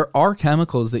 And there are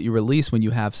chemicals that you release when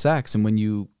you have sex and when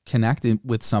you connect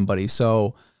with somebody.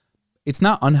 So it's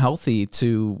not unhealthy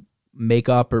to make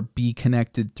up or be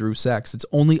connected through sex. It's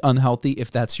only unhealthy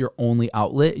if that's your only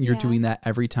outlet and you're Yeah. doing that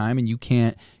every time and you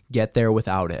can't get there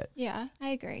without it. Yeah, I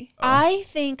agree. I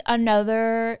think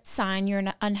another sign you're in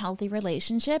an unhealthy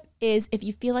relationship is if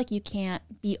you feel like you can't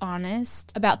be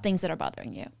honest about things that are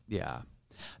bothering you. Yeah.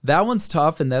 That one's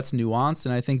tough and that's nuanced.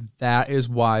 And I think that is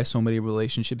why so many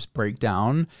relationships break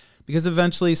down, because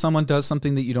eventually someone does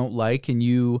something that you don't like. And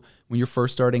when you're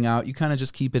first starting out, you kind of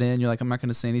just keep it in. You're like, I'm not going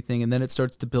to say anything. And then it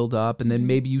starts to build up. And then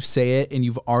maybe you say it and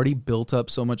you've already built up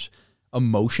so much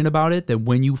emotion about it that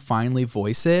when you finally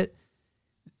voice it,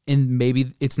 and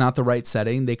maybe it's not the right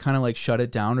setting, they kind of like shut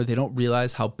it down or they don't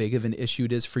realize how big of an issue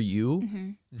it is for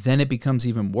you, then it becomes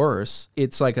even worse.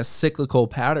 It's like a cyclical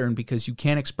pattern because you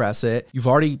can't express it. You've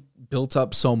already built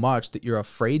up so much that you're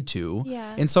afraid to.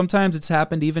 Yeah. And sometimes it's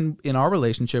happened even in our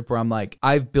relationship where I'm like,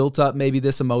 I've built up maybe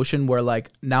this emotion where like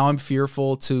now I'm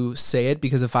fearful to say it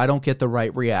because if I don't get the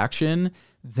right reaction,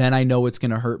 then I know it's going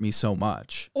to hurt me so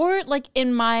much. Or like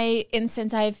in my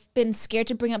instance, I've been scared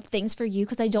to bring up things for you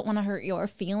because I don't want to hurt your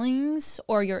feelings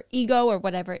or your ego or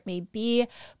whatever it may be.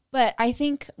 But I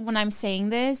think when I'm saying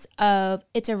this,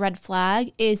 it's a red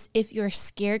flag is if you're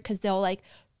scared because they'll like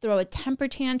throw a temper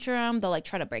tantrum, they'll like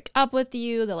try to break up with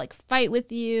you, they'll like fight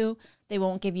with you, They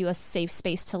won't give you a safe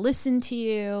space to listen to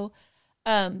you.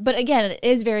 But again, it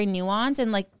is very nuanced.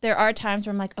 And like, there are times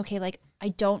where I'm like, okay, like I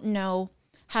don't know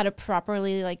how to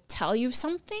properly like tell you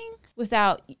something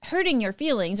without hurting your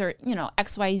feelings or, you know,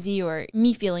 XYZ, or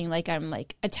me feeling like I'm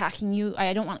like attacking you.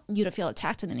 I don't want you to feel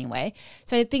attacked in any way.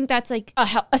 So I think that's like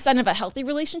a sign of a healthy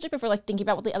relationship if we're like thinking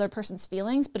about what the other person's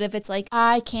feelings. But if it's like,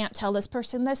 I can't tell this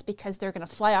person this because they're going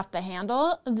to fly off the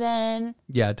handle, then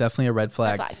Yeah, definitely a red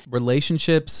flag. Red flag.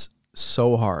 Relationships,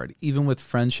 so hard. Even with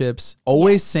friendships,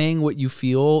 always saying what you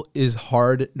feel is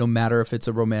hard, no matter if it's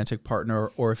a romantic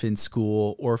partner or if in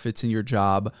school or if it's in your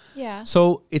job. yeah.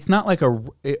 So it's not like a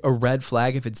red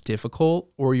flag if it's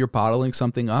difficult or you're bottling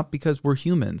something up, because we're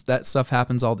humans. That stuff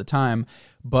happens all the time.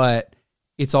 But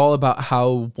it's all about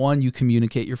how, one, you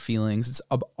communicate your feelings. It's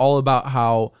all about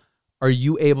how, are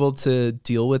you able to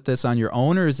deal with this on your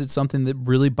own, or is it something that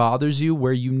really bothers you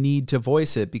where you need to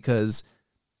voice it because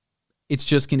it's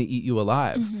just going to eat you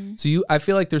alive. Mm-hmm. So I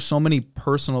feel like there's so many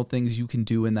personal things you can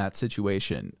do in that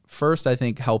situation. First, I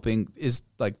think helping is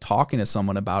like talking to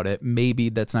someone about it. Maybe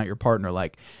that's not your partner.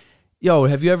 Like, yo,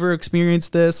 have you ever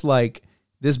experienced this? Like,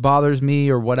 this bothers me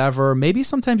or whatever. Maybe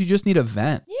sometimes you just need a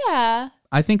vent. Yeah.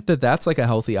 I think that that's like a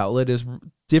healthy outlet, is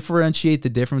differentiate the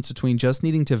difference between just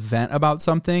needing to vent about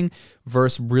something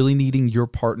versus really needing your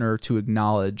partner to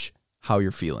acknowledge how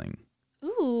you're feeling.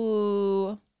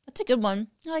 Ooh, that's a good one.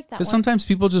 I like that one. Because sometimes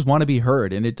people just want to be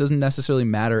heard, and it doesn't necessarily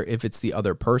matter if it's the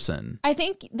other person. I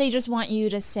think they just want you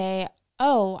to say,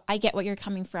 oh, I get what you're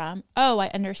coming from. Oh, I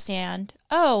understand.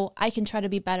 Oh, I can try to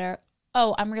be better.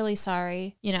 Oh, I'm really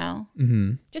sorry. You know,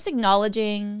 just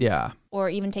acknowledging. Yeah. Or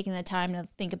even taking the time to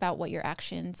think about what your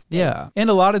actions did. Yeah. And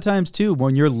a lot of times too,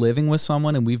 when you're living with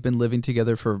someone, and we've been living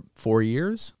together for 4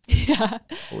 years. Yeah.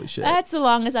 Holy shit. That's the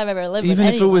longest I've ever lived with Even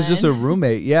if it was anyone. just a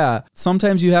roommate. Yeah.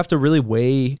 Sometimes you have to really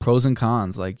weigh pros and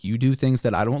cons. Like, you do things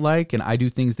that I don't like, and I do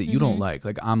things that you don't like.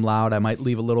 Like, I'm loud. I might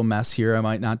leave a little mess here. I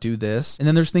might not do this. And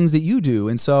then there's things that you do.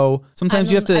 And so sometimes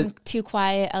you have to. I'm too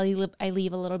quiet. I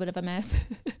leave a little bit of a mess.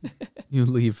 You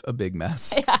leave a big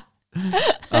mess. Yeah.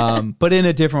 But in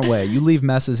a different way. You leave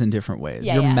messes in different ways.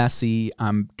 Yeah, You're yeah. messy.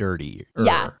 I'm dirty.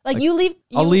 Yeah. Like you leave.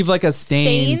 I'll leave like a stain,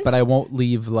 stains? but I won't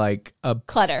leave like a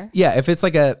Clutter. Yeah, if it's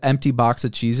like an empty box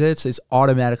of Cheez-Its, it's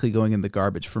automatically going in the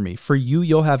garbage for me. For you,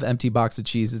 you'll have empty box of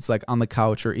Cheez-Its like on the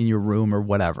couch or in your room or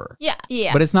whatever. Yeah.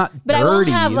 Yeah. But it's not But dirty. I won't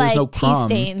have There's like no tea crumbs.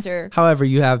 stains or. However,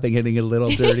 you have been getting a little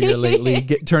dirtier lately,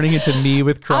 turning into me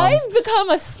with crumbs. I've become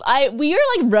we are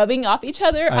like rubbing off each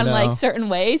other on know. like certain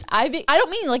ways. I don't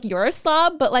mean like you're a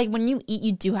slob, but like when you eat,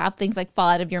 you do have things like fall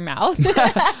out of your mouth.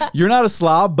 You're not a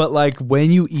slob, but like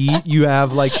when you eat, you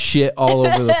have like shit all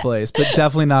over the place, but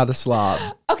definitely not a slob.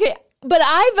 Okay, but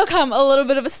I've become a little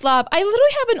bit of a slob. I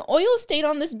literally have an oil stain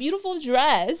on this beautiful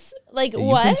dress. Like, You've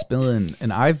what? been spilling,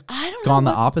 and I've I don't gone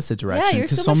know the what- opposite direction. you're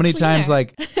Because so so much many times, cleaner.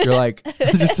 like, you're like,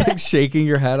 just like shaking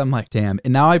your head. I'm like, damn.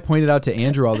 And now I point it out to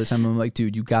Andrew all the time. I'm like,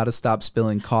 dude, you got to stop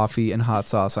spilling coffee and hot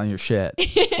sauce on your shit.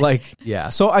 Like, yeah.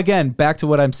 So again, back to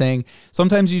what I'm saying.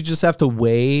 Sometimes you just have to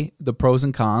weigh the pros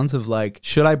and cons of like,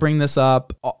 should I bring this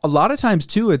up? A lot of times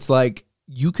too, it's like,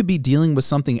 you could be dealing with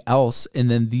something else,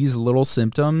 and then these little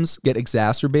symptoms get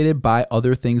exacerbated by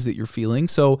other things that you're feeling.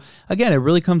 So again, it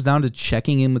really comes down to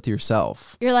checking in with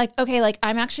yourself. You're like, okay, like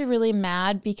I'm actually really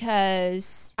mad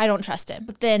because I don't trust him.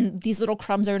 But then these little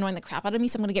crumbs are annoying the crap out of me.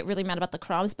 So I'm going to get really mad about the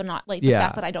crumbs, but not like the Yeah.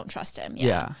 fact that I don't trust him.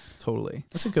 Yeah, totally.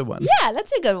 That's a good one. Yeah,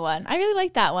 that's a good one. I really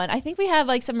like that one. I think we have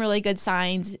like some really good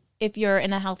signs if you're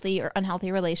in a healthy or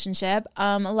unhealthy relationship.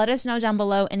 Let us know down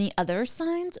below any other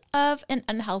signs of an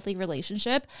unhealthy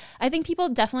relationship. I think people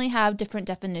definitely have different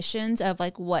definitions of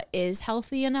like what is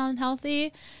healthy and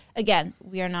unhealthy. Again,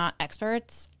 we are not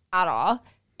experts at all.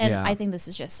 And Yeah. I think this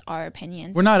is just our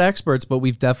opinions. We're not experts, but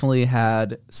we've definitely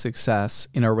had success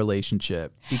in our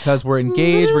relationship because we're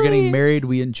engaged, we're getting married,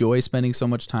 we enjoy spending so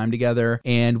much time together,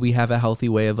 and we have a healthy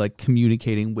way of like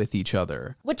communicating with each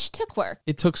other. Which took work.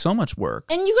 It took so much work.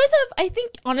 And you guys have, I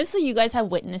think, honestly, you guys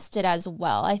have witnessed it as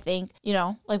well. I think, you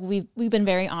know, like we've been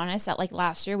very honest that like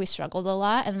last year we struggled a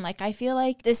lot. And like, I feel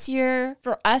like this year,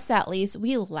 for us at least,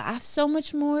 we laugh so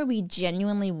much more. We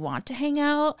genuinely want to hang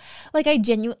out. Like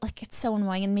like it's so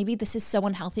annoying. And maybe this is so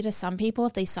unhealthy to some people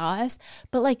if they saw us,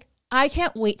 but like, I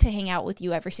can't wait to hang out with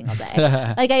you every single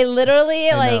day. Like I literally,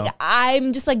 know.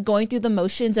 I'm just like going through the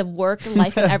motions of work,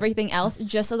 life, and everything else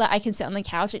just so that I can sit on the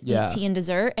couch and Yeah. eat tea and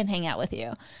dessert and hang out with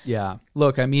you. Yeah.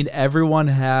 Look, I mean, everyone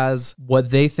has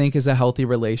what they think is a healthy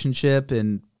relationship.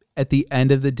 And at the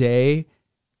end of the day,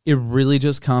 it really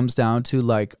just comes down to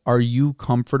like, are you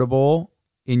comfortable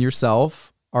in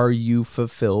yourself? Are you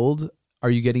fulfilled? Are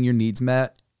you getting your needs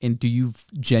met? And do you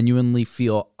genuinely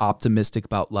feel optimistic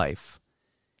about life?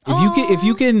 If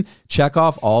you can check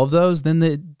off all of those, then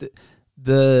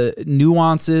the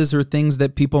nuances or things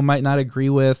that people might not agree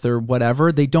with or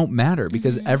whatever, they don't matter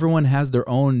because everyone has their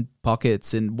own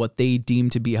buckets and what they deem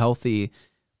to be healthy.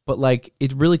 But like,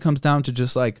 it really comes down to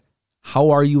just like, how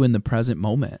are you in the present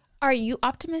moment? Are you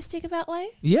optimistic about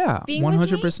life? Yeah,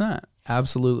 100%.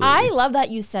 Absolutely. I love that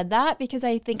you said that because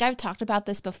I think I've talked about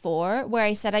this before where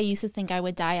I said I used to think I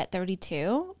would die at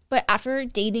 32. But after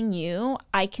dating you,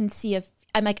 I can see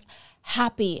I'm like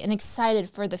happy and excited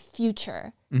for the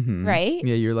future. Right?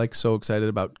 Yeah, you're like so excited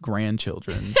about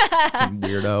grandchildren.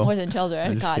 Weirdo. More than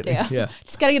children. God kidding. damn. Yeah.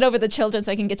 Just gotta get over the children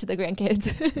so I can get to the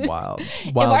grandkids. It's wild.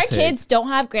 If our kids don't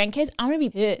have grandkids, I'm gonna be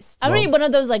pissed. I'm gonna be one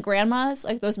of those like grandmas,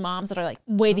 like those moms that are like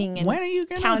waiting and when are you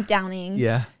gonna countdowning.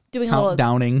 Yeah. Doing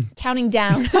Countdowning. counting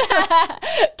down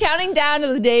to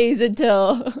the days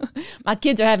until my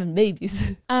kids are having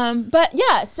babies. But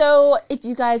yeah, so if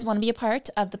you guys want to be a part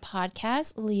of the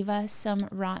podcast, leave us some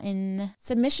rotten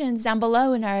submissions down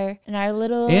below in our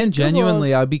little And Google.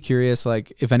 genuinely, I'd be curious,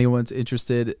 like if anyone's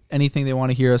interested, anything they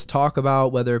want to hear us talk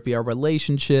about, whether it be our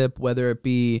relationship, whether it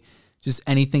be just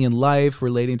anything in life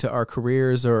relating to our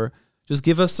careers, or just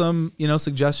give us some,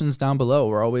 suggestions down below.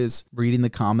 We're always reading the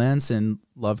comments and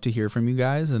love to hear from you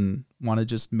guys and want to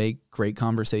just make great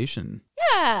conversation.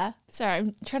 Yeah. Sorry,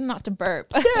 I'm trying not to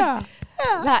burp. Yeah.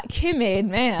 That Kim-Aid,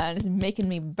 man, is making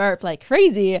me burp like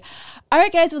crazy. All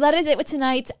right, guys. Well, that is it with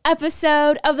tonight's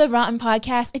episode of the Rotten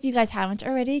Podcast. If you guys haven't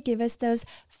already, give us those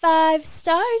 5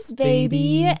 stars,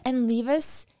 baby. And leave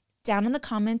us down in the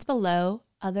comments below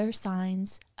other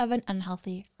signs of an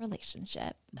unhealthy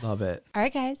relationship. Love it. All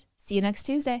right, guys. See you next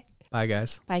Tuesday. Bye,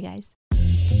 guys. Bye, guys.